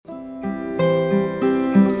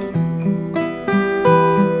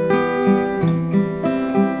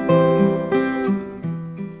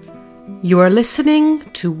You are listening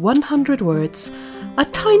to 100 Words, a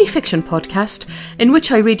tiny fiction podcast in which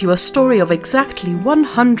I read you a story of exactly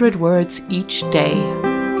 100 words each day.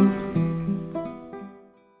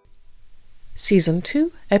 Season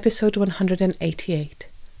 2, Episode 188.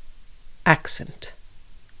 Accent.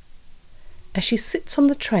 As she sits on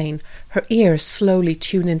the train, her ears slowly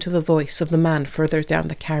tune into the voice of the man further down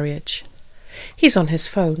the carriage. He's on his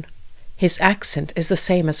phone. His accent is the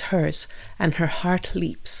same as hers, and her heart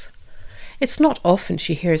leaps. It's not often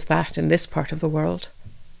she hears that in this part of the world.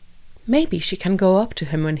 Maybe she can go up to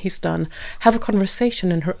him when he's done, have a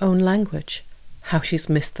conversation in her own language. How she's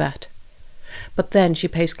missed that. But then she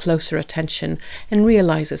pays closer attention and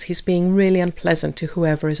realizes he's being really unpleasant to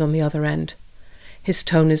whoever is on the other end. His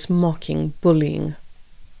tone is mocking, bullying.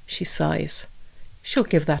 She sighs. She'll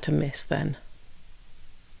give that a miss then.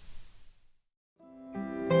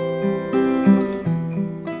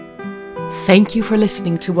 Thank you for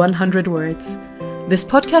listening to 100 Words. This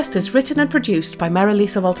podcast is written and produced by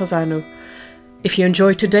Marilisa Valtazano. If you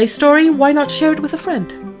enjoyed today's story, why not share it with a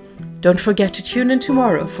friend? Don't forget to tune in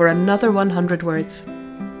tomorrow for another 100 Words.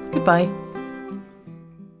 Goodbye.